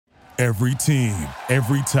Every team,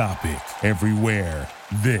 every topic, everywhere.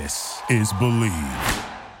 This is Believe.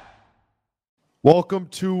 Welcome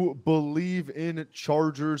to Believe in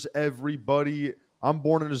Chargers, everybody. I'm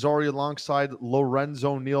Born in Azari alongside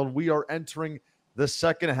Lorenzo Neal. We are entering the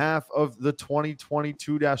second half of the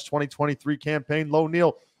 2022-2023 campaign. Lo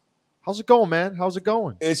Neal, how's it going, man? How's it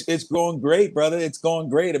going? It's going great, brother. It's going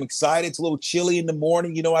great. I'm excited. It's a little chilly in the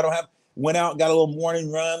morning. You know, went out, got a little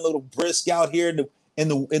morning run, a little brisk out here in the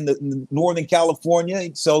Northern California.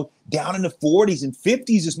 So down in the 40s and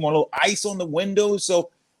 50s this morning, a little ice on the windows. So,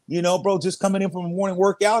 you know, bro, just coming in from a morning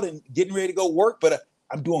workout and getting ready to go work, but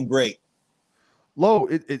I'm doing great. Lo,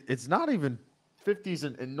 it's not even 50s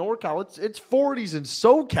in NorCal. It's 40s in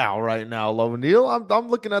SoCal right now, Lo Neal. I'm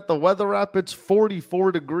looking at the weather app. It's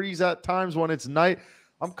 44 degrees at times when it's night.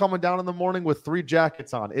 I'm coming down in the morning with 3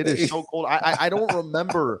 jackets on. It is so cold. I don't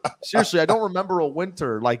remember, seriously, I don't remember a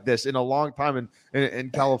winter like this in a long time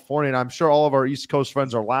in California. And I'm sure all of our East Coast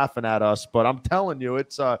friends are laughing at us, but I'm telling you,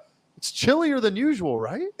 it's chillier than usual,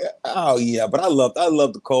 right? Oh yeah, but I love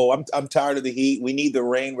the cold. I'm tired of the heat. We need the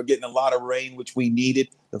rain. We're getting a lot of rain, which we needed.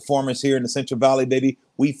 The farmers here in the Central Valley, baby,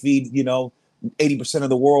 we feed 80% of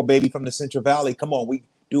the world, baby, from the Central Valley. Come on, we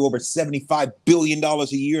do over $75 billion a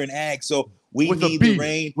year in ag, so we need the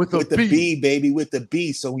rain with the B, baby, with the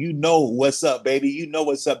B. So you know what's up, baby. You know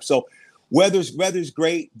what's up. So weather's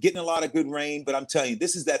great, getting a lot of good rain, but I'm telling you,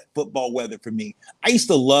 this is that football weather for me. I used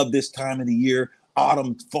to love this time of the year.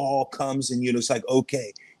 Autumn, fall comes, and it's like,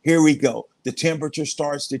 okay, here we go. The temperature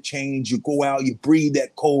starts to change. You go out, you breathe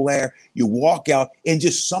that cold air, you walk out, and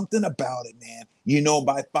just something about it, man.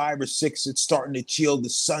 By 5 or 6, it's starting to chill. The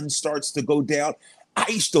sun starts to go down. I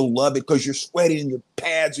used to love it because you're sweating in your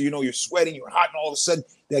pads, or, you're sweating, you're hot, and all of a sudden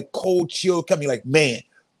that cold chill coming, like, man,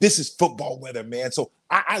 this is football weather, man. So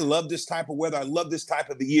I love this type of weather. I love this type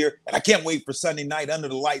of the year, and I can't wait for Sunday night under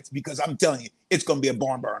the lights because I'm telling you, it's going to be a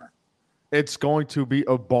barn burner. It's going to be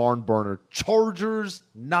a barn burner. Chargers,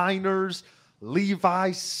 Niners,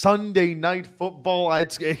 Levi, Sunday night football.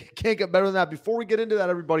 It can't get better than that. Before we get into that,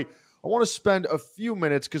 everybody, I want to spend a few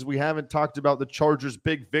minutes because we haven't talked about the Chargers'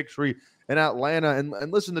 big victory in Atlanta. And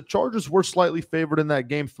listen, the Chargers were slightly favored in that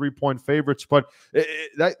game, 3-point favorites. But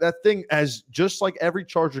that thing, as just like every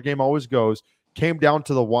Charger game always goes, came down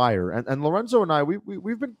to the wire. And Lorenzo and I, we've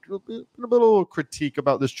been a little critique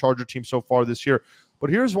about this Charger team so far this year. But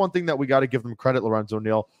here's one thing that we got to give them credit, Lorenzo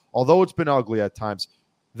Neal. Although it's been ugly at times,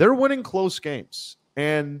 they're winning close games.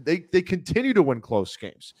 And they continue to win close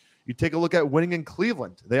games. You take a look at winning in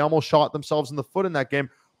Cleveland. They almost shot themselves in the foot in that game,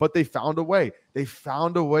 but they found a way. They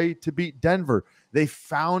found a way to beat Denver. They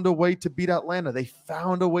found a way to beat Atlanta. They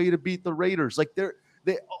found a way to beat the Raiders.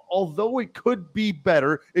 They although it could be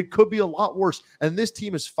better, it could be a lot worse. And this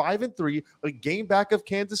team is 5-3, a game back of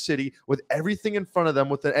Kansas City with everything in front of them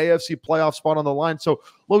with an AFC playoff spot on the line. So,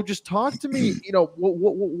 Lo, just talk to me.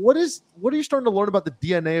 What are you starting to learn about the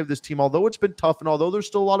DNA of this team? Although it's been tough and although there's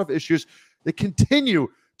still a lot of issues, they continue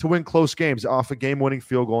to win close games off a game-winning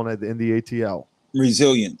field goal in the ATL.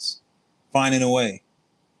 Resilience, finding a way,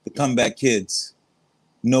 the comeback kids,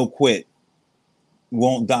 no quit,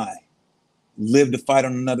 won't die. Live to fight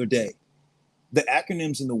on another day. The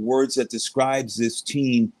acronyms and the words that describes this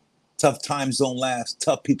team, tough times don't last,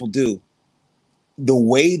 tough people do. The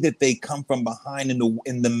way that they come from behind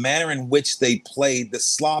in the manner in which they play, the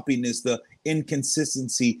sloppiness, the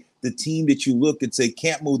inconsistency, the team that you look and say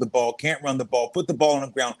can't move the ball, can't run the ball, put the ball on the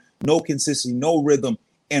ground, no consistency, no rhythm,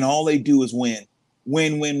 and all they do is win.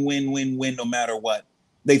 Win, no matter what.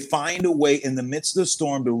 They find a way in the midst of the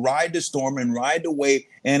storm to ride the storm and ride the wave,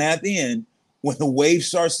 and at the end, when the wave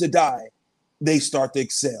starts to die, they start to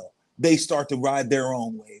excel. They start to ride their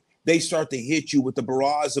own wave. They start to hit you with the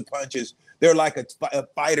barrage of punches. They're like a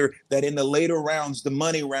fighter that in the later rounds, the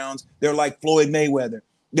money rounds, they're like Floyd Mayweather.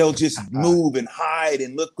 They'll just move and hide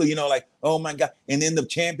and look, like, oh my God. And in the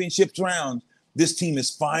championships round, this team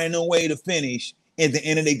is finding a way to finish at the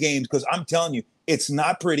end of the games because I'm telling you, it's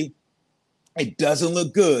not pretty. It doesn't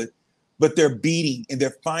look good, but they're beating and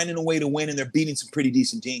they're finding a way to win and they're beating some pretty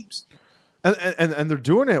decent teams. And they're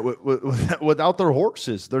doing it without their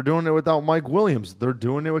horses. They're doing it without Mike Williams. They're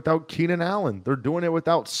doing it without Keenan Allen. They're doing it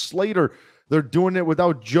without Slater. They're doing it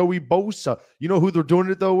without Joey Bosa. You know who they're doing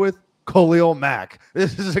it, though, with? Khalil Mack.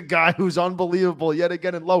 This is a guy who's unbelievable yet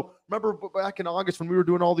again. And Lo, remember back in August when we were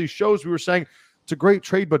doing all these shows, we were saying it's a great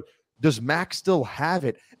trade, but does Mack still have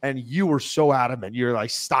it? And you were so adamant. You're like,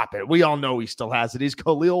 stop it. We all know he still has it. He's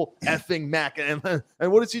Khalil effing Mack. And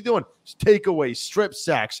what is he doing? takeaways, strip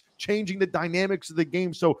sacks, changing the dynamics of the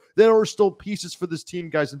game. So there are still pieces for this team,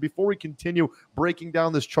 guys. And before we continue breaking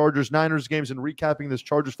down this Chargers-Niners games and recapping this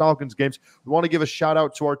Chargers-Falcons games, we want to give a shout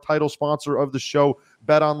out to our title sponsor of the show,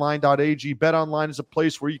 betonline.ag. BetOnline is a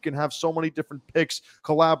place where you can have so many different picks,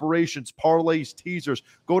 collaborations, parlays, teasers.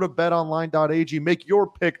 Go to betonline.ag. Make your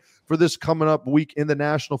pick for this coming up week in the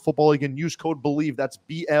National Football League and use code BELIEVE. That's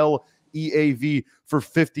BLEAV for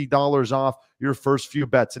 $50 off your first few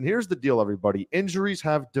bets. And here's the deal, everybody. Injuries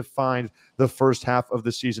have defined the first half of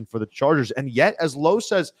the season for the Chargers. And yet, as Lowe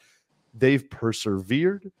says, they've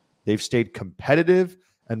persevered, they've stayed competitive,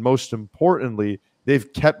 and most importantly,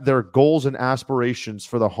 they've kept their goals and aspirations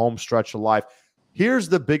for the home stretch alive. Here's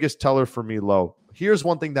the biggest teller for me, Lowe. Here's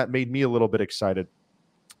one thing that made me a little bit excited.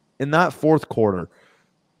 In that fourth quarter,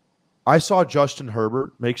 I saw Justin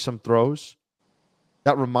Herbert make some throws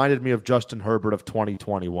that reminded me of Justin Herbert of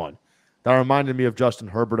 2021. That reminded me of Justin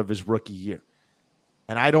Herbert of his rookie year.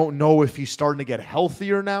 And I don't know if he's starting to get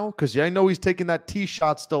healthier now, because I know he's taking that tee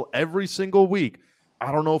shot still every single week.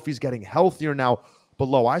 I don't know if he's getting healthier now. But,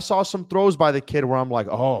 Lowe, I saw some throws by the kid where I'm like,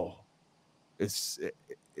 oh, is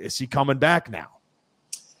he coming back now?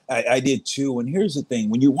 I did too. And here's the thing.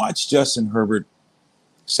 When you watch Justin Herbert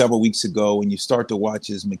several weeks ago and you start to watch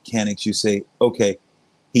his mechanics, you say, okay,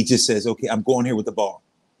 he just says, okay, I'm going here with the ball.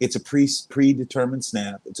 It's a predetermined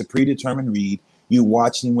snap. It's a predetermined read. You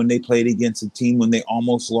watched him when they played against a team when they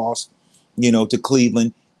almost lost, to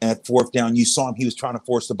Cleveland at fourth down. You saw him. He was trying to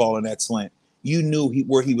force the ball in that slant. You knew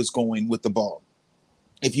where he was going with the ball.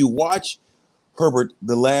 If you watch Herbert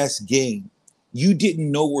the last game, you didn't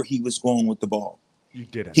know where he was going with the ball. You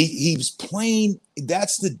didn't. He was playing.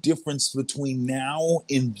 That's the difference between now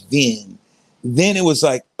and then. Then it was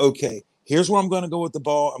like, okay, here's where I'm going to go with the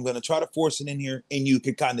ball. I'm going to try to force it in here. And you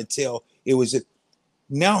could kind of tell it was it.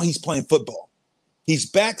 Now he's playing football. His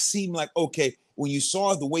back seemed like, okay, when you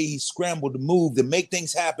saw the way he scrambled to move, to make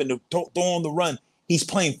things happen, to throw on the run, he's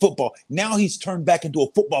playing football. Now he's turned back into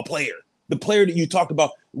a football player. The player that you talked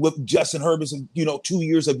about with Justin Herbert's, 2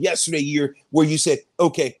 years of yesterday year, where you said,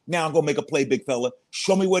 okay, now I'm going to make a play, big fella.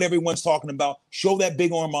 Show me what everyone's talking about. Show that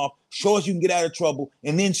big arm off. Show us you can get out of trouble,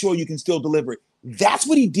 and then show you can still deliver it. That's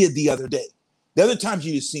what he did the other day. The other times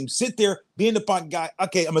you just see him sit there, being the pocket guy.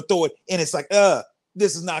 Okay, I'm going to throw it. And it's like,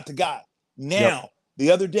 this is not the guy. Now, The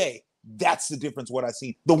other day, that's the difference what I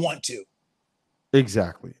see. The 1-2.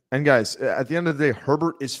 Exactly. And guys, at the end of the day,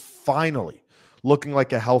 Herbert is finally looking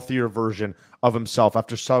like a healthier version of himself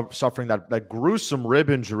after suffering that gruesome rib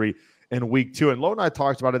injury in week 2. And Lowe and I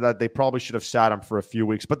talked about it, that they probably should have sat him for a few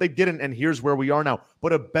weeks, but they didn't. And here's where we are now.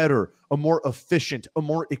 But a better, a more efficient, a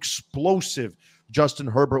more explosive Justin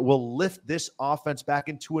Herbert will lift this offense back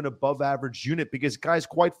into an above-average unit, because, guys,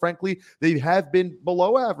 quite frankly, they have been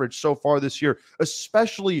below average so far this year,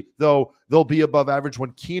 especially, though, they'll be above average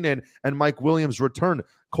when Keenan and Mike Williams return.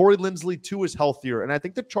 Corey Linsley, too, is healthier, and I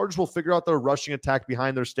think the Chargers will figure out their rushing attack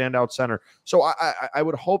behind their standout center. So I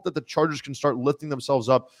would hope that the Chargers can start lifting themselves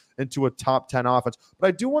up into a top 10 offense. But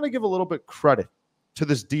I do want to give a little bit credit to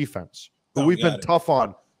this defense, who we've been tough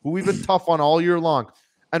on all year long.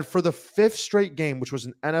 And for the 5th straight game, which was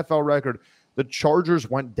an NFL record, the Chargers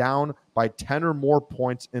went down by 10 or more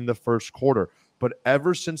points in the first quarter. But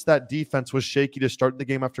ever since that defense was shaky to start the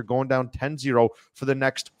game after going down 10-0 for the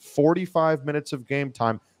next 45 minutes of game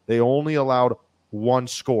time, they only allowed one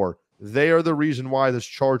score. They are the reason why this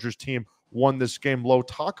Chargers team won this game. Lowe,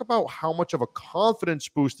 talk about how much of a confidence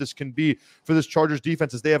boost this can be for this Chargers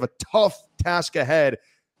defense, as they have a tough task ahead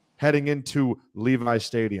heading into Levi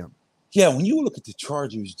Stadium. Yeah, when you look at the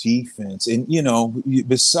Chargers defense, and,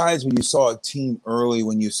 besides when you saw a team early,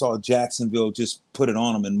 when you saw Jacksonville just put it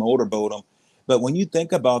on them and motorboat them, but when you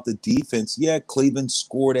think about the defense, Cleveland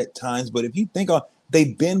scored at times, but if you think of, they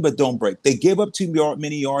bend but don't break. They give up too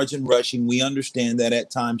many yards in rushing. We understand that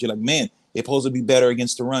at times. You're like, man, they're supposed to be better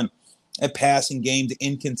against the run. At passing game, the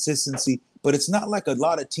inconsistency, but it's not like a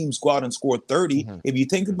lot of teams go out and score 30. Mm-hmm. If you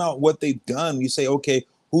think about what they've done, you say, okay,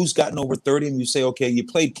 who's gotten over 30? And you say, okay, you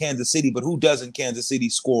played Kansas City, but who doesn't Kansas City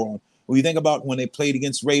score on? When you think about when they played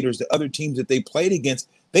against Raiders, the other teams that they played against,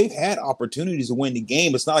 they've had opportunities to win the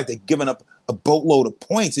game. It's not like they've given up a boatload of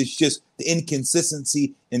points. It's just the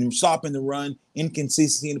inconsistency in stopping the run,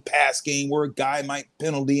 inconsistency in the pass game, where a guy might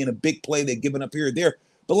penalty in a big play they're giving up here or there.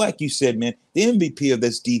 But like you said, man, the MVP of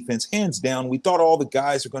this defense, hands down, we thought all the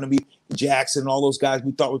guys are going to be Jackson and all those guys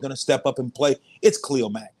we thought were going to step up and play. It's Khalil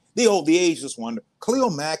Mack. The ageless wonder. Khalil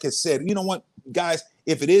Mack has said, you know what, guys,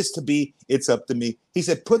 If it is to be, it's up to me. He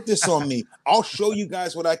said, put this on me. I'll show you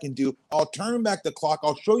guys what I can do. I'll turn back the clock.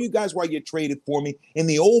 I'll show you guys why you traded for me. And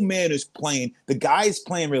the old man is playing. The guy is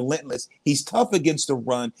playing relentless. He's tough against the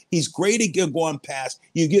run. He's great at going past.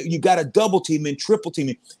 You got a double team and triple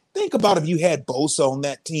teaming. Think about if you had Bosa on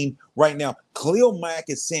that team right now. Khalil Mack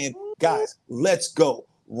is saying, guys, let's go.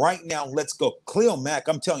 Right now, let's go. Khalil Mack,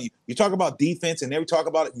 I'm telling you talk about defense and they talk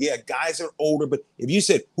about it. Yeah, guys are older, but if you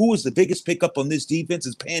said who is the biggest pickup on this defense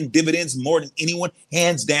is paying dividends more than anyone,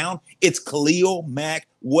 hands down, it's Khalil Mack.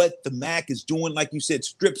 What the Mack is doing, like you said,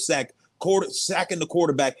 strip sack, sacking the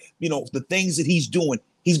quarterback, the things that he's doing,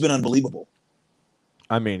 he's been unbelievable.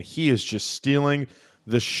 I mean, he is just stealing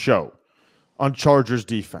the show on Chargers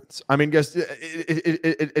defense. I mean, guys,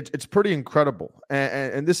 it's pretty incredible.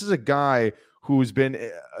 And this is a guy who's been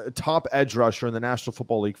a top edge rusher in the National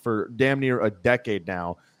Football League for damn near a decade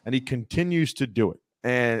now, and he continues to do it.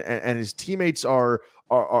 And his teammates are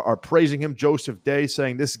praising him. Joseph Day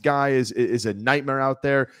saying this guy is a nightmare out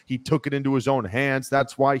there. He took it into his own hands.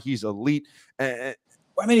 That's why he's elite. How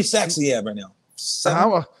many sacks do you have right now?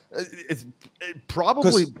 It's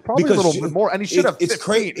probably a little bit more, and he should have. It's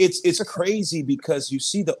crazy. It's crazy because you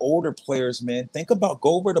see the older players, man. Think about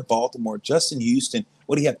go over to Baltimore. Justin Houston.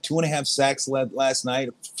 What do you have? 2.5 sacks last night.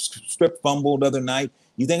 Strip fumble the other night.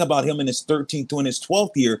 You think about him in his 13th and his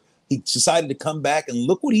 12th year. He decided to come back and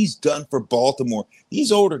look what he's done for Baltimore.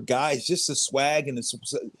 These older guys, just the swag and the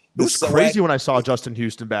it was crazy when I saw Justin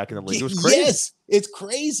Houston back in the league. It was crazy. Yes, it's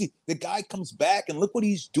crazy. The guy comes back and look what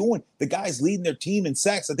he's doing. The guy's leading their team in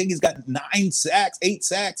sacks. I think he's got 8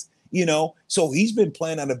 sacks, So he's been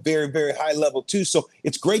playing at a very, very high level too. So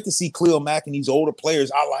it's great to see Khalil Mack and these older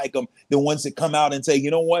players. I like them. The ones that come out and say,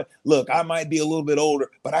 you know what? Look, I might be a little bit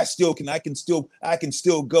older, but I can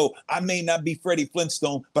still go. I may not be Freddie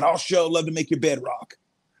Flintstone, but I'll sure love to make your bed rock.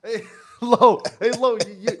 Hey, Lo,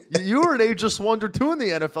 you were an ageless wonder too in the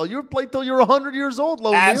NFL. You played till you were 100 years old,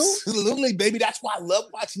 Lo. Absolutely, baby. That's why I love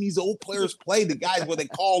watching these old players play. The guys where they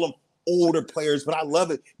call them older players, but I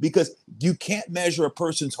love it because you can't measure a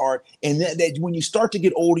person's heart. And that when you start to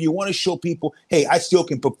get older, you want to show people, hey, I still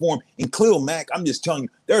can perform. And Khalil Mack, I'm just telling you,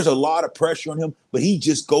 there's a lot of pressure on him, but he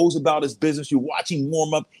just goes about his business. You watch him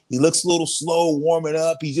warm up. He looks a little slow warming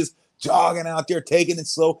up. He's just jogging out there, taking it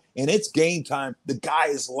slow, and it's game time. The guy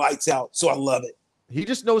is lights out, so I love it. He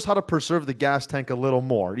just knows how to preserve the gas tank a little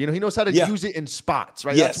more. He knows how to use it in spots,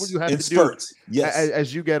 right? Yes. That's what you have to spurts. Do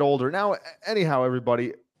as you get older. Now, anyhow,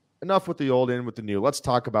 everybody, enough with the old, in with the new. Let's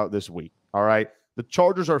talk about this week, all right? The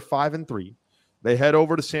Chargers are 5-3. They head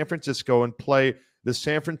over to San Francisco and play the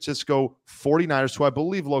San Francisco 49ers, who I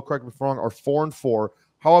believe, Lo, correct me if I'm wrong, are 4-4.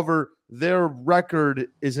 However, their record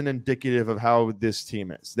isn't indicative of how this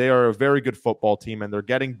team is. They are a very good football team, and they're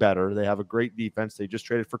getting better. They have a great defense. They just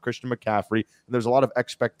traded for Christian McCaffrey, and there's a lot of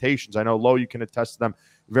expectations. I know, Lo, you can attest to them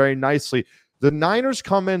very nicely. The Niners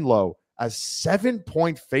come in, Lo, as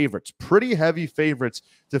 7-point favorites, pretty heavy favorites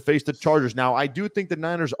to face the Chargers. Now, I do think the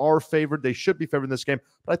Niners are favored. They should be favored in this game,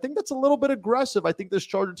 but I think that's a little bit aggressive. I think this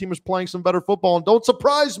Charger team is playing some better football, and don't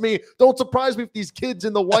surprise me if these kids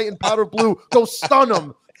in the white and powder blue go stun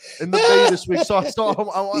them in the Bay this week. So I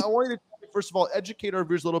want you to, first of all, educate our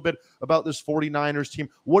viewers a little bit about this 49ers team.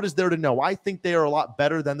 What is there to know? I think they are a lot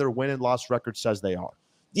better than their win and loss record says they are.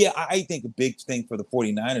 Yeah, I think a big thing for the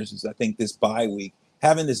 49ers is I think this bye week,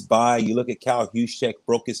 having this bye, you look at Kyle Juszczyk,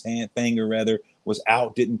 broke his finger, was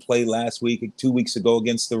out, didn't play last week, 2 weeks ago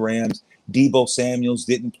against the Rams. Deebo Samuels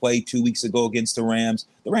didn't play 2 weeks ago against the Rams.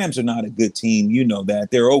 The Rams are not a good team. You know that.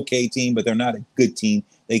 They're an okay team, but they're not a good team.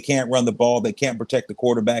 They can't run the ball. They can't protect the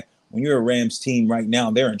quarterback. When you're a Rams team right now,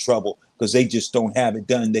 they're in trouble because they just don't have it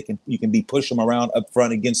done. You can be pushing them around up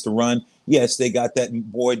front against the run. Yes, they got that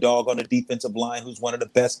boy dog on the defensive line who's one of the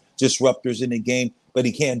best disruptors in the game, but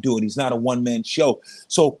he can't do it. He's not a one-man show.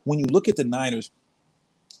 So when you look at the Niners,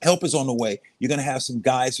 help is on the way. You're going to have some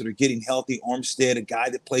guys that are getting healthy. Armstead, a guy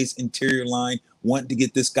that plays interior line, wanting to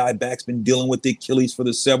get this guy back. Has been dealing with the Achilles for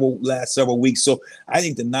the last several weeks. So I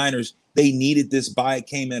think the Niners, they needed this bye. It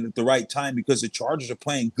came in at the right time because the Chargers are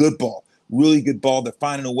playing good ball, really good ball. They're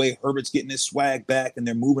finding a way. Herbert's getting his swag back, and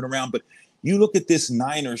they're moving around. But you look at this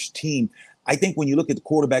Niners team, I think when you look at the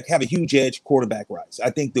quarterback, have a huge edge quarterback rise. I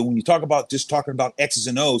think that when you talk about just talking about X's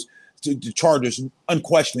and O's, the Chargers,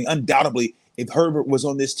 undoubtedly, if Herbert was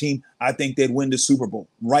on this team, I think they'd win the Super Bowl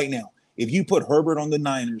right now. If you put Herbert on the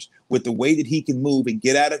Niners with the way that he can move and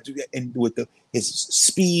get out of and with his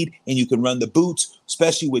speed, and you can run the boots,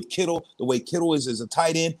 especially with Kittle, the way Kittle is as a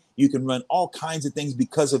tight end, you can run all kinds of things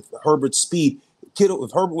because of Herbert's speed. Kittle,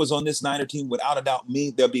 if Herbert was on this Niner team, without a doubt,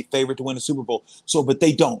 they'll be favored to win the Super Bowl. So, but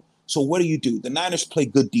they don't. So what do? The Niners play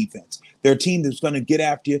good defense. They're a team that's going to get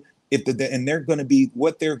after you. And they're going to be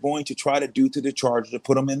what they're going to try to do to the Chargers to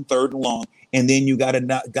put them in third and long. And then you got a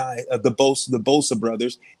guy, the Bosa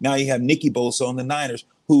brothers. Now you have Nicky Bosa on the Niners,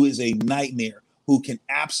 who is a nightmare, who can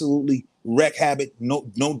absolutely wreak havoc, no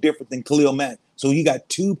different than Khalil Mack. So you got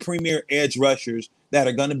two premier edge rushers that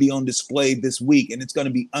are going to be on display this week, and it's going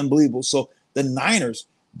to be unbelievable. So the Niners,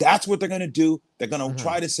 that's what they're going to do. They're going to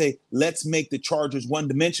try to say, let's make the Chargers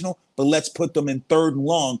one-dimensional, but let's put them in third and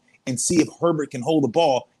long and see if Herbert can hold the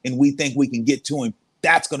ball and we think we can get to him.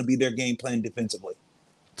 That's going to be their game plan defensively.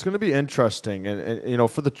 It's going to be interesting. And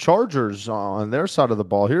for the Chargers on their side of the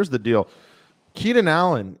ball, here's the deal. Keenan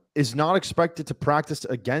Allen is not expected to practice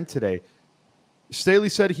again today. Staley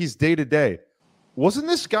said he's day-to-day. Wasn't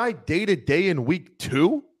this guy day-to-day in week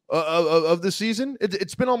 2 of the season?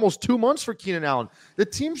 It's been almost 2 months for Keenan Allen. The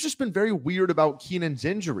team's just been very weird about Keenan's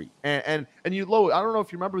injury. And I don't know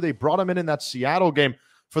if you remember, they brought him in that Seattle game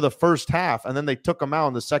for the first half, and then they took him out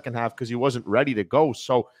in the second half because he wasn't ready to go.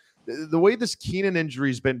 So the way this Keenan injury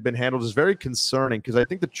has been handled is very concerning, because I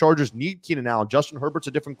think the Chargers need Keenan Allen. Justin Herbert's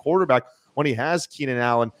a different quarterback when he has Keenan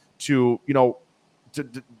Allen to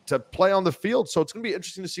play on the field. So it's going to be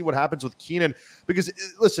interesting to see what happens with Keenan, because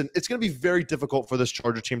listen, it's going to be very difficult for this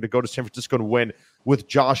Charger team to go to San Francisco and win with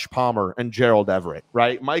Josh Palmer and Gerald Everett,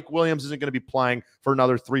 right? Mike Williams isn't going to be playing for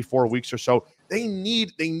another 3-4 weeks or so. They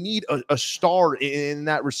need a star in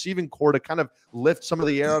that receiving core to kind of lift some of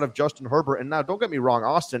the air out of Justin Herbert. And now, don't get me wrong,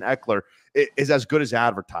 Austin Eckler is as good as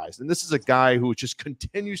advertised. And this is a guy who just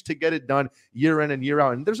continues to get it done year in and year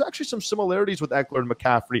out. And there's actually some similarities with Eckler and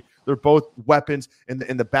McCaffrey. They're both weapons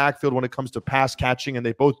in the backfield when it comes to pass catching, and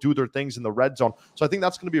they both do their things in the red zone. So I think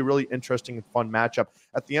that's going to be a really interesting and fun matchup.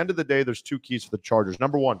 At the end of the day, there's 2 keys for the Chargers.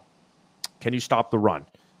 Number 1, can you stop the run?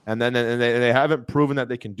 And they haven't proven that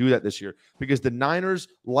they can do that this year, because the Niners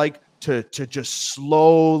like to just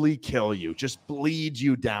slowly kill you, just bleed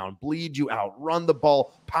you down, bleed you out, run the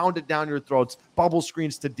ball, pound it down your throats, bubble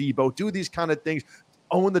screens to Debo, do these kind of things,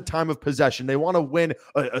 own the time of possession. They want to win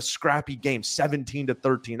a scrappy game,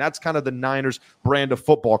 17-13. That's kind of the Niners brand of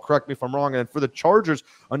football. Correct me if I'm wrong. And for the Chargers,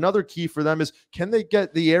 another key for them is, can they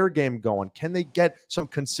get the air game going? Can they get some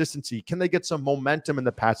consistency? Can they get some momentum in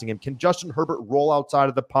the passing game? Can Justin Herbert roll outside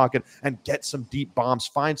of the pocket and get some deep bombs,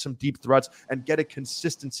 find some deep threats, and get a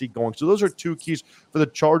consistency going? So those are 2 keys for the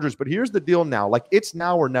Chargers. But here's the deal now. Like, it's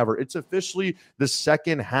now or never. It's officially the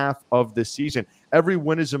second half of the season. Every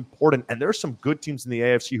win is important, and there's some good teams in the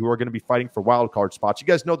AFC who are going to be fighting for wild card spots. You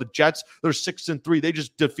guys know the Jets, they're 6-3. They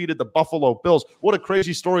just defeated the Buffalo Bills. What a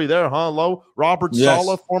crazy story there, huh, Lo? Robert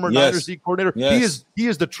Saleh, former Niners D coordinator. Yes. He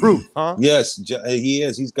is the truth, huh? Yes, he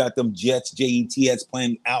is. He's got them Jets, Jets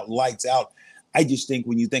playing out, lights out. I just think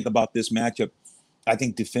when you think about this matchup, I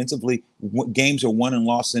think defensively, games are won and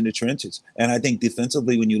lost in the trenches. And I think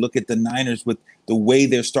defensively, when you look at the Niners with the way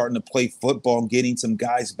they're starting to play football, getting some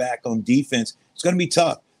guys back on defense, it's going to be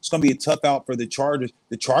tough. It's going to be a tough out for the Chargers.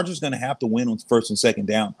 The Chargers are going to have to win on first and second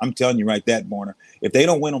down. I'm telling you right that, Warner. If they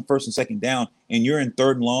don't win on first and second down and you're in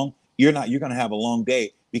third and long, you're going to have a long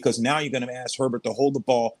day, because now you're going to ask Herbert to hold the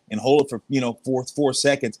ball and hold it for 4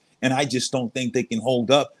 seconds. And I just don't think they can hold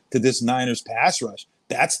up to this Niners pass rush.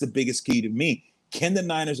 That's the biggest key to me. Can the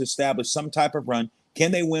Niners establish some type of run?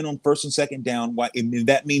 Can they win on first and second down?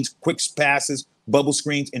 That means quick passes, bubble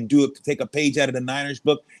screens, and take a page out of the Niners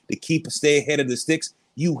book to stay ahead of the sticks.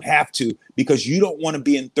 You have to, because you don't want to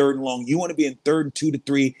be in third and long. You want to be in third and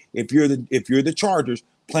 2-3 if you're the Chargers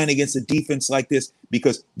playing against a defense like this,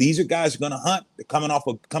 because these are guys who are going to hunt. They're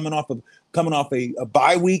coming off a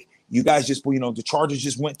bye week. You guys the Chargers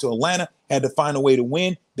just went to Atlanta, had to find a way to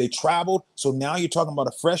win. They traveled. So now you're talking about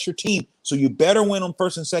a fresher team. So you better win on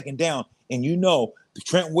first and second down. And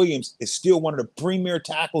Trent Williams is still one of the premier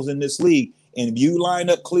tackles in this league. And if you line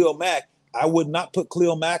up Khalil Mack, I would not put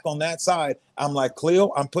Khalil Mack on that side. I'm like,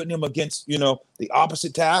 Khalil, I'm putting him against, the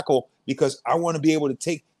opposite tackle, because I want to be able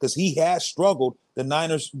to because he has struggled. The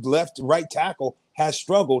Niners right tackle has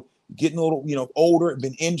struggled, getting a little, older,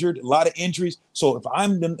 been injured, a lot of injuries. So if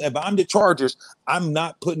I'm the Chargers, I'm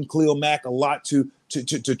not putting Khalil Mack a lot to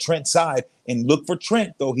Trent's side. And look for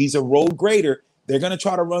Trent, though he's a road grader. They're going to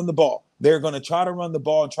try to run the ball. They're going to try to run the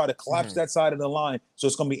ball and try to collapse that side of the line. So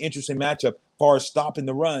it's going to be an interesting matchup as far as stopping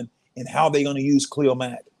the run and how they're going to use Khalil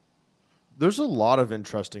Mack. There's a lot of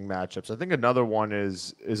interesting matchups. I think another one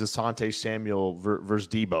is Asante Samuel versus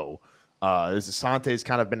Debo. Asante's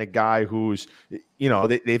kind of been a guy who's,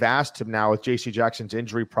 they've asked him now with J.C. Jackson's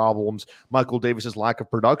injury problems, Michael Davis's lack of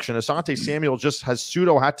production. Asante Samuel just has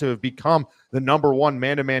had to have become the number 1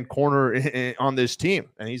 man-to-man corner on this team.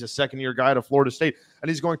 And he's a second-year guy at Florida State, and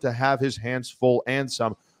he's going to have his hands full and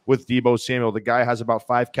some with Deebo Samuel. The guy has about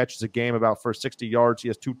 5 catches a game, about for 60 yards. He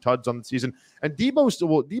has 2 tuds on the season. And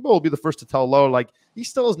Deebo will be the first to tell Lowe, like, he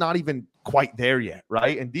still is not even quite there yet,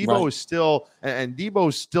 right? And Deebo is still, and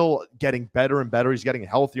Deebo's still getting better and better. He's getting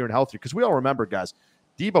healthier and healthier. Because we all remember, guys,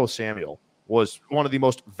 Deebo Samuel was one of the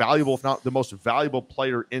most valuable, if not the most valuable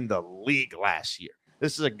player in the league last year.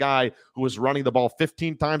 This is a guy who was running the ball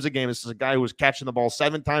 15 times a game. This is a guy who was catching the ball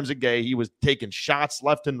 7 times a game. He was taking shots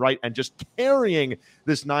left and right and just carrying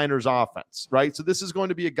this Niners offense, right? So this is going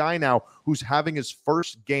to be a guy now who's having his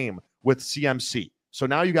first game with CMC. So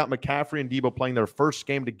now you got McCaffrey and Deebo playing their first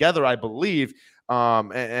game together, I believe.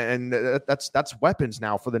 And that's weapons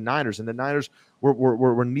now for the Niners. And the Niners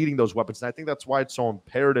we're needing those weapons. And I think that's why it's so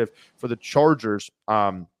imperative for the Chargers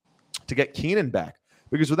to get Keenan back.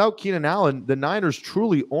 Because without Keenan Allen, the Niners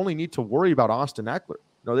truly only need to worry about Austin Eckler.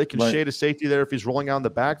 They can shade a safety there if he's rolling out in the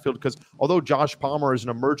backfield, because although Josh Palmer is an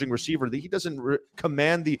emerging receiver, he doesn't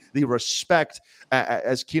command the respect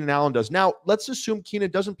as Keenan Allen does. Now, let's assume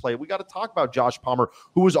Keenan doesn't play. We got to talk about Josh Palmer,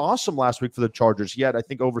 who was awesome last week for the Chargers. He had, I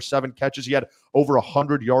think, over 7 catches. He had over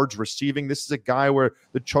 100 yards receiving. This is a guy where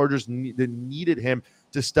the Chargers needed him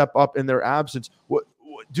to step up in their absence.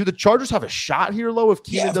 Do the Chargers have a shot here, Lo, if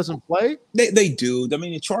Keenan doesn't play? They do. I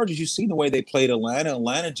mean, the Chargers, you've seen the way they played Atlanta.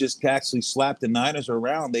 Atlanta just actually slapped the Niners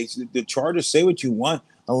around. The Chargers, say what you want.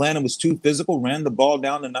 Atlanta was too physical, ran the ball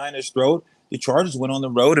down the Niners' throat. The Chargers went on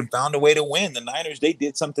the road and found a way to win. The Niners, they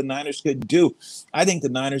did something the Niners couldn't do. I think the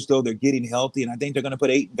Niners, though, they're getting healthy, and I think they're going to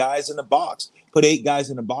put 8 guys in the box. Put 8 guys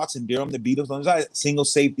in the box and dare them to beat us on the side. Single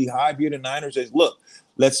safety high. Here the Niners says, look,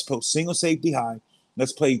 let's put single safety high.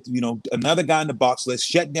 Let's play, another guy in the box. Let's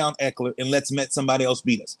shut down Eckler and let's let somebody else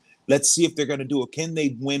beat us. Let's see if they're going to do it. Can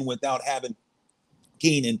they win without having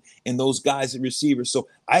Keenan and those guys at receivers? So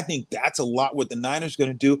I think that's a lot what the Niners going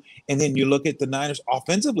to do. And then you look at the Niners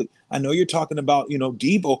offensively. I know you're talking about,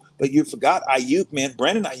 Deebo, but you forgot Ayuk, man.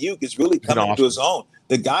 Brandon Ayuk is really coming into his own.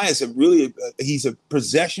 The guy is he's a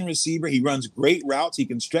possession receiver. He runs great routes. He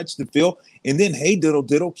can stretch the field. And then, hey, diddle,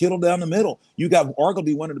 Kittle down the middle. You got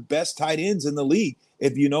arguably one of the best tight ends in the league.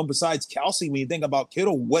 If besides Kelsey, when you think about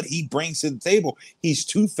Kittle, what he brings to the table, he's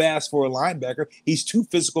too fast for a linebacker. He's too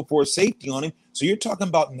physical for a safety on him. So you're talking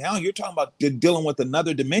about dealing with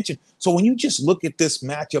another dimension. So when you just look at this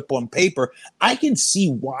matchup on paper, I can see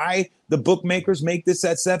why the bookmakers make this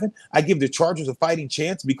at 7. I give the Chargers a fighting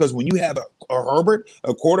chance because when you have a Herbert,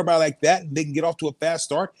 a quarterback like that, and they can get off to a fast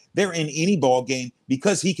start, they're in any ball game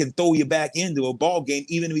because he can throw you back into a ball game,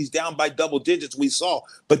 even if he's down by double digits, we saw.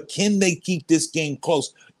 But can they keep this game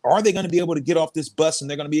close? Are they going to be able to get off this bus and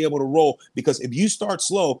they're going to be able to roll? Because if you start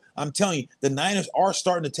slow, I'm telling you, the Niners are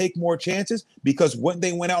starting to take more chances because what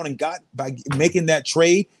they went out and got by making that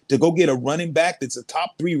trade to go get a running back that's a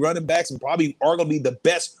top 3 running backs and probably arguably the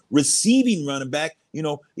best receiving running back.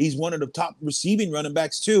 He's one of the top receiving running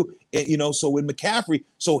backs too. So with McCaffrey,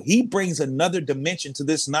 so he brings another dimension to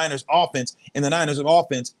this Niners offense, and the Niners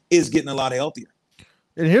offense is getting a lot healthier.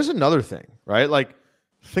 And here's another thing, right? Like,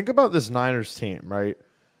 think about this Niners team, right?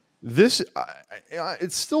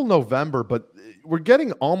 It's still November, but we're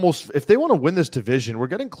getting almost, if they want to win this division, we're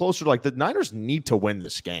getting closer. Like, the Niners need to win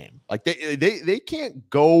this game. Like, they can't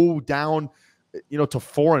go down, to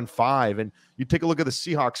 4-5. And you take a look at the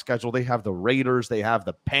Seahawks schedule. They have the Raiders, they have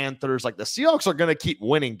the Panthers. Like, the Seahawks are going to keep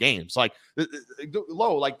winning games. Like,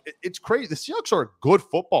 it's crazy. The Seahawks are a good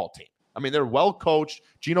football team. I mean, they're well coached.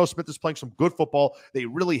 Geno Smith is playing some good football. They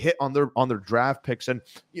really hit on their draft picks. And,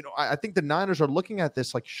 I think the Niners are looking at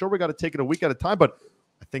this like, sure, we got to take it a week at a time, but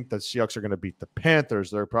I think the Seahawks are going to beat the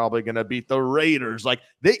Panthers. They're probably going to beat the Raiders. Like,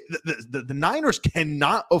 the Niners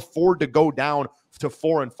cannot afford to go down to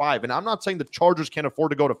 4-5. And I'm not saying the Chargers can't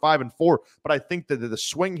afford to go to 5-4, but I think that the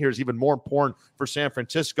swing here is even more important for San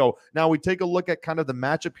Francisco. Now we take a look at kind of the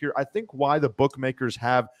matchup here. I think why the bookmakers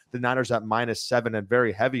have the Niners at -7 and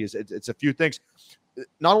very heavy is it's a few things.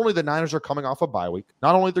 Not only the Niners are coming off a bye week,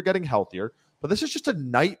 not only they're getting healthier, but this is just a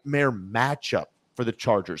nightmare matchup for the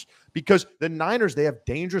Chargers because the Niners, they have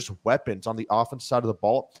dangerous weapons on the offensive side of the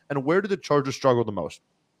ball. And where do the Chargers struggle the most?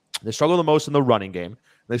 They struggle the most in the running game.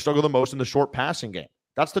 They struggle the most in the short passing game.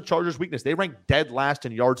 That's the Chargers' weakness. They rank dead last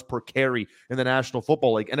in yards per carry in the National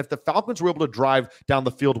Football League. And if the Falcons were able to drive down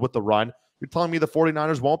the field with the run, you're telling me the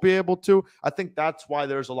 49ers won't be able to? I think that's why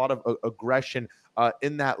there's a lot of aggression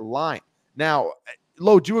in that line. Now,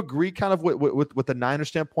 Lo, do you agree kind of with the Niners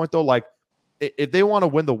standpoint, though? Like, if they want to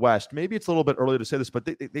win the West, maybe it's a little bit early to say this, but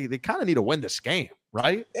they kind of need to win this game,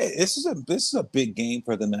 right? This is a big game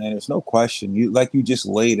for the Niners, no question. You just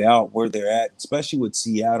laid out where they're at, especially with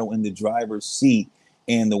Seattle in the driver's seat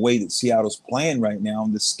and the way that Seattle's playing right now,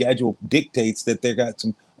 and the schedule dictates that they got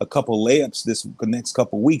some a couple layups this the next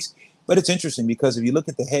couple weeks. But it's interesting because if you look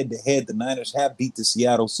at the head-to-head, the Niners have beat the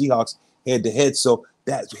Seattle Seahawks head-to-head, so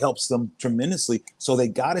that helps them tremendously. So they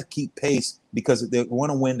got to keep pace because they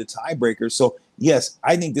want to win the tiebreaker. So yes,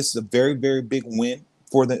 I think this is a very, very big win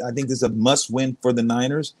I think this is a must-win for the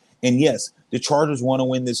Niners. And yes, the Chargers want to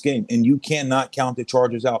win this game, and you cannot count the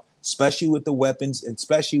Chargers out, especially with the weapons, and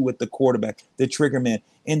especially with the quarterback, the trigger man.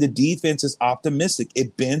 And the defense is optimistic.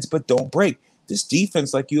 It bends but don't break. This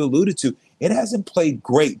defense, like you alluded to, it hasn't played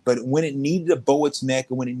great, but when it needed to bow its neck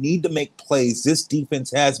and when it needed to make plays, this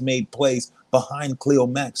defense has made plays behind Khalil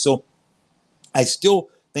Mack. So I still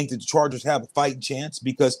think that the Chargers have a fighting chance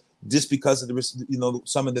because of the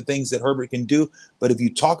some of the things that Herbert can do. But if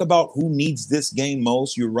you talk about who needs this game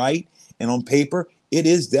most, you're right. And on paper, it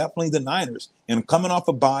is definitely the Niners. And coming off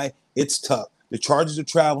a bye, it's tough. The Chargers are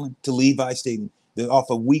traveling to Levi Stadium. They're off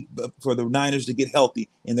a week for the Niners to get healthy,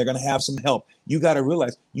 and they're going to have some help. You got to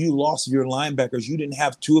realize you lost your linebackers. You didn't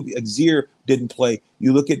have two of you. Azier didn't play.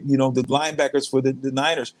 You look at, the linebackers for the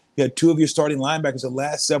Niners. You had two of your starting linebackers the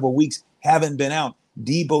last several weeks haven't been out.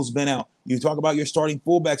 Debo's been out. You talk about your starting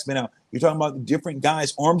fullbacks been out. You're talking about different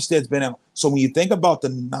guys. Armstead's been out. So when you think about the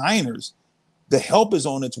Niners, the help is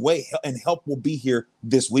on its way, and help will be here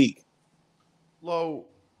this week. Lo,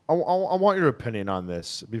 I want your opinion on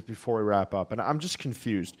this before we wrap up, and I'm just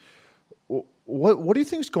confused. What do you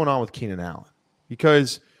think is going on with Keenan Allen?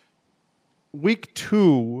 Because week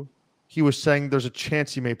 2, he was saying there's a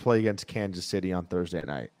chance he may play against Kansas City on Thursday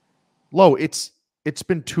night. Lo, it's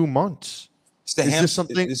been 2 months. It's the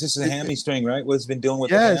Is this the hammy string, right? What it's been dealing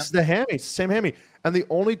with? Yeah, it's the hammy. It's the same hammy. And the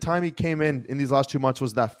only time he came in these last 2 months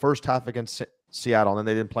was that first half against Seattle, and then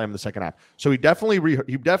they didn't play him in the second half. So he definitely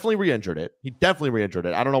re-injured it.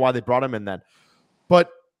 I don't know why they brought him in then. But,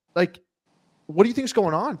 what do you think is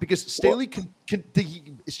going on? Because Staley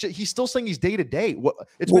he's still saying he's day-to-day.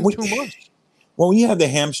 It's been 2 months. Well, when you have the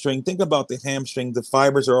hamstring, think about the hamstring. The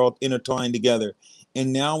fibers are all intertwined together.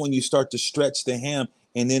 And now when you start to stretch the ham,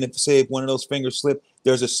 and then if one of those fingers slip,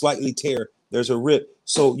 there's a slightly tear, there's a rip.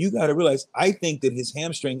 So you got to realize, I think that his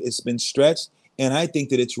hamstring has been stretched, and I think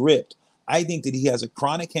that it's ripped. I think that he has a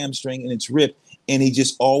chronic hamstring and it's ripped, and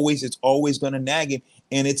it's always going to nag him,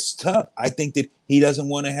 and it's tough. I think that he doesn't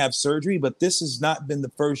want to have surgery, but this has not been the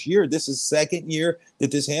first year. This is second year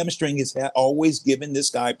that this hamstring has always given this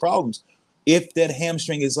guy problems. If that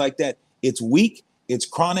hamstring is like that, it's weak, it's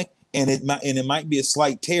chronic, and it might be a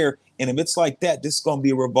slight tear. And if it's like that, this is going to be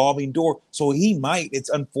a revolving door. So it's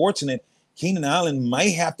unfortunate. Keenan Allen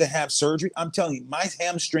might have to have surgery. I'm telling you, my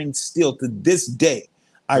hamstring still to this day,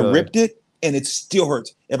 I ripped it and it still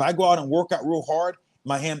hurts. If I go out and work out real hard,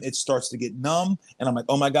 my hand, it starts to get numb. And I'm like,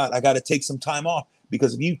 oh my God, I got to take some time off,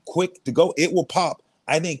 because if you quick to go, it will pop.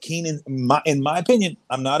 I think Keenan, in my opinion,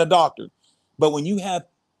 I'm not a doctor, but when you have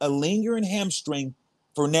a lingering hamstring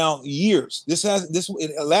for now years,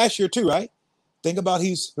 last year too, right? Think about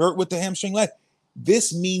he's hurt with the hamstring last.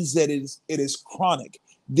 This means that it is chronic.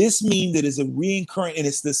 This means that it's a recurrent, and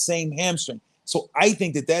it's the same hamstring. So I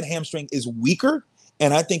think that hamstring is weaker,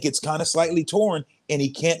 and I think it's kind of slightly torn, and he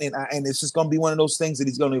can't. And it's just going to be one of those things that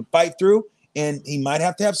he's going to fight through, and he might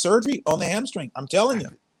have to have surgery on the hamstring. I'm telling you.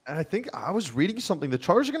 And I think I was reading something. The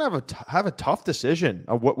Chargers are going to have a tough decision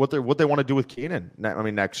of what they want to do with Keenan.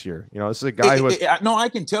 Next year. This is a guy who. No, I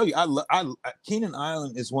can tell you, Keenan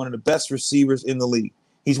Allen is one of the best receivers in the league.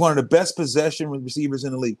 He's one of the best possession receivers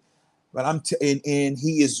in the league. But and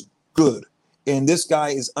he is good, and this guy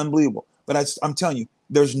is unbelievable. But I'm telling you,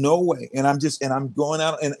 there's no way. And I'm going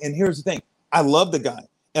out. And here's the thing: I love the guy,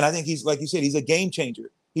 and I think he's, like you said, he's a game changer.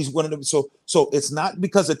 He's one of them. So it's not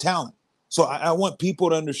because of talent. So I want people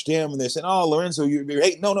to understand when they're saying, "Oh, Lorenzo, you're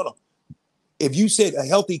hating." No. If you said a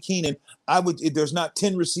healthy Keenan, there's not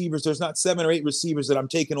 10 receivers, there's not 7 or 8 receivers that I'm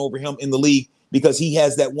taking over him in the league, because he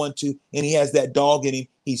has that 1-2 and he has that dog in him.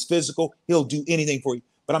 He's physical. He'll do anything for you.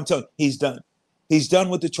 But I'm telling you, he's done. He's done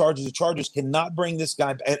with the Chargers. The Chargers cannot bring this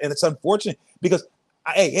guy back. And it's unfortunate, because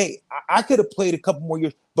I could have played a couple more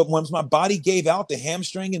years, but once my body gave out, the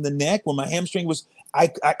hamstring and the neck, when my hamstring was, I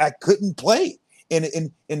couldn't play.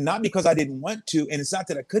 And not because I didn't want to, and it's not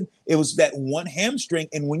that I couldn't. It was that one hamstring,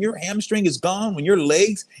 and when your hamstring is gone, when your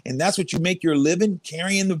legs, and that's what you make your living,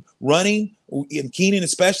 carrying the running, and Keenan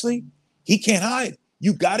especially, he can't hide.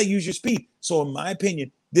 You got to use your speed. So in my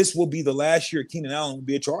opinion, this will be the last year Keenan Allen will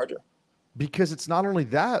be a Charger. Because it's not only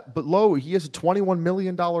that, but he has a $21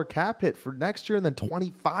 million cap hit for next year, and then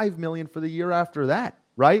 $25 million for the year after that.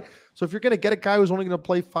 Right? So if you're going to get a guy who's only going to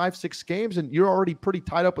play 5-6 games, and you're already pretty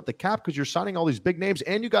tied up with the cap because you're signing all these big names,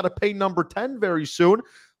 and you got to pay number 10 very soon,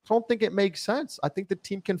 I don't think it makes sense. I think the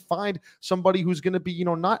team can find somebody who's going to be,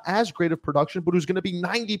 not as great of production, but who's going to be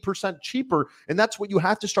 90% cheaper. And that's what you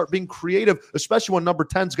have to start being creative, especially when number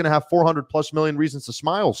 10 is going to have 400+ million reasons to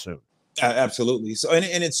smile soon. Absolutely. So,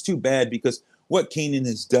 and it's too bad because what Keenan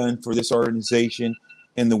has done for this organization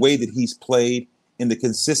and the way that he's played and the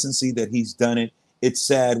consistency that he's done it, it's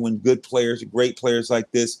sad when good players, great players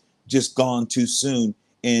like this, just gone too soon.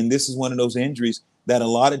 And this is one of those injuries that a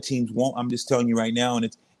lot of teams won't. I'm just telling you right now,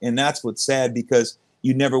 and that's what's sad, because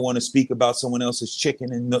you never want to speak about someone else's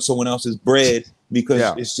chicken and someone else's bread,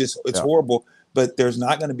 because it's horrible. But there's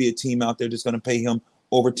not going to be a team out there that's going to pay him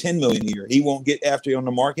over $10 million a year. He won't get after you on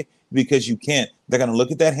the market because you can't. They're going to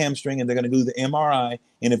look at that hamstring and they're going to do the MRI.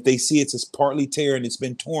 And if they see it's just partly tear and it's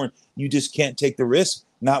been torn, you just can't take the risk.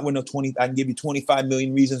 Not when I can give you 25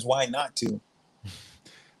 million reasons why not to.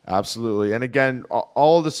 Absolutely. And again,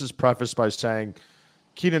 all of this is prefaced by saying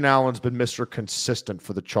Keenan Allen's been Mr. Consistent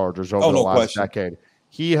for the Chargers over the last decade.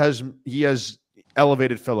 He has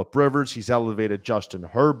elevated Phillip Rivers. He's elevated Justin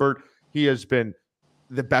Herbert. He has been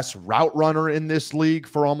the best route runner in this league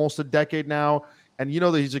for almost a decade now. And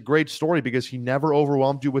that he's a great story because he never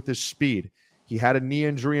overwhelmed you with his speed. He had a knee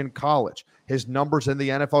injury in college. His numbers in the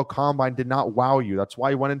NFL Combine did not wow you. That's why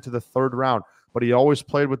he went into the 3rd round. But he always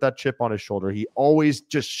played with that chip on his shoulder. He always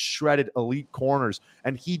just shredded elite corners,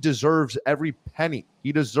 and he deserves every penny.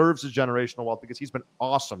 He deserves his generational wealth because he's been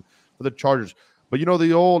awesome for the Chargers. But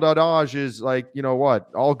the old adage is like,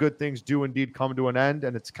 all good things do indeed come to an end,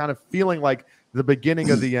 and it's kind of feeling like the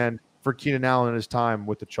beginning of the end for Keenan Allen in his time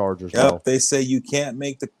with the Chargers. Yep, they say you can't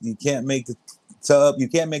make the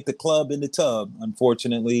club in the tub,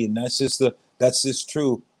 unfortunately, and that's just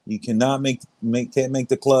true. You cannot make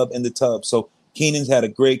the club in the tub. So Keenan's had a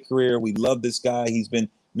great career. We love this guy. He's been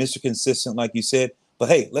Mr. Consistent, like you said. But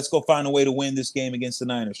hey, let's go find a way to win this game against the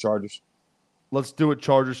Niners, Chargers. Let's do it,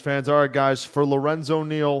 Chargers fans. All right, guys, for Lorenzo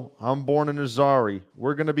Neal, I'm Born in Azari.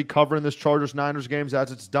 We're going to be covering this Chargers-Niners games as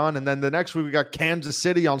it's done. And then the next week, we got Kansas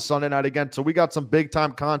City on Sunday night again. So we got some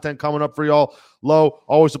big-time content coming up for y'all. Lo,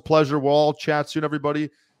 always a pleasure. We'll all chat soon, everybody.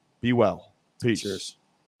 Be well. Peace. Cheers.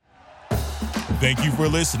 Thank you for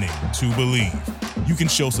listening to Believe. You can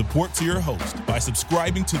show support to your host by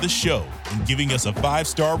subscribing to the show and giving us a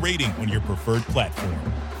 5-star rating on your preferred platform.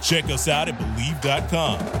 Check us out at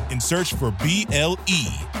Believe.com and search for BLEAV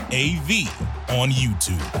on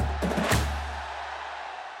YouTube.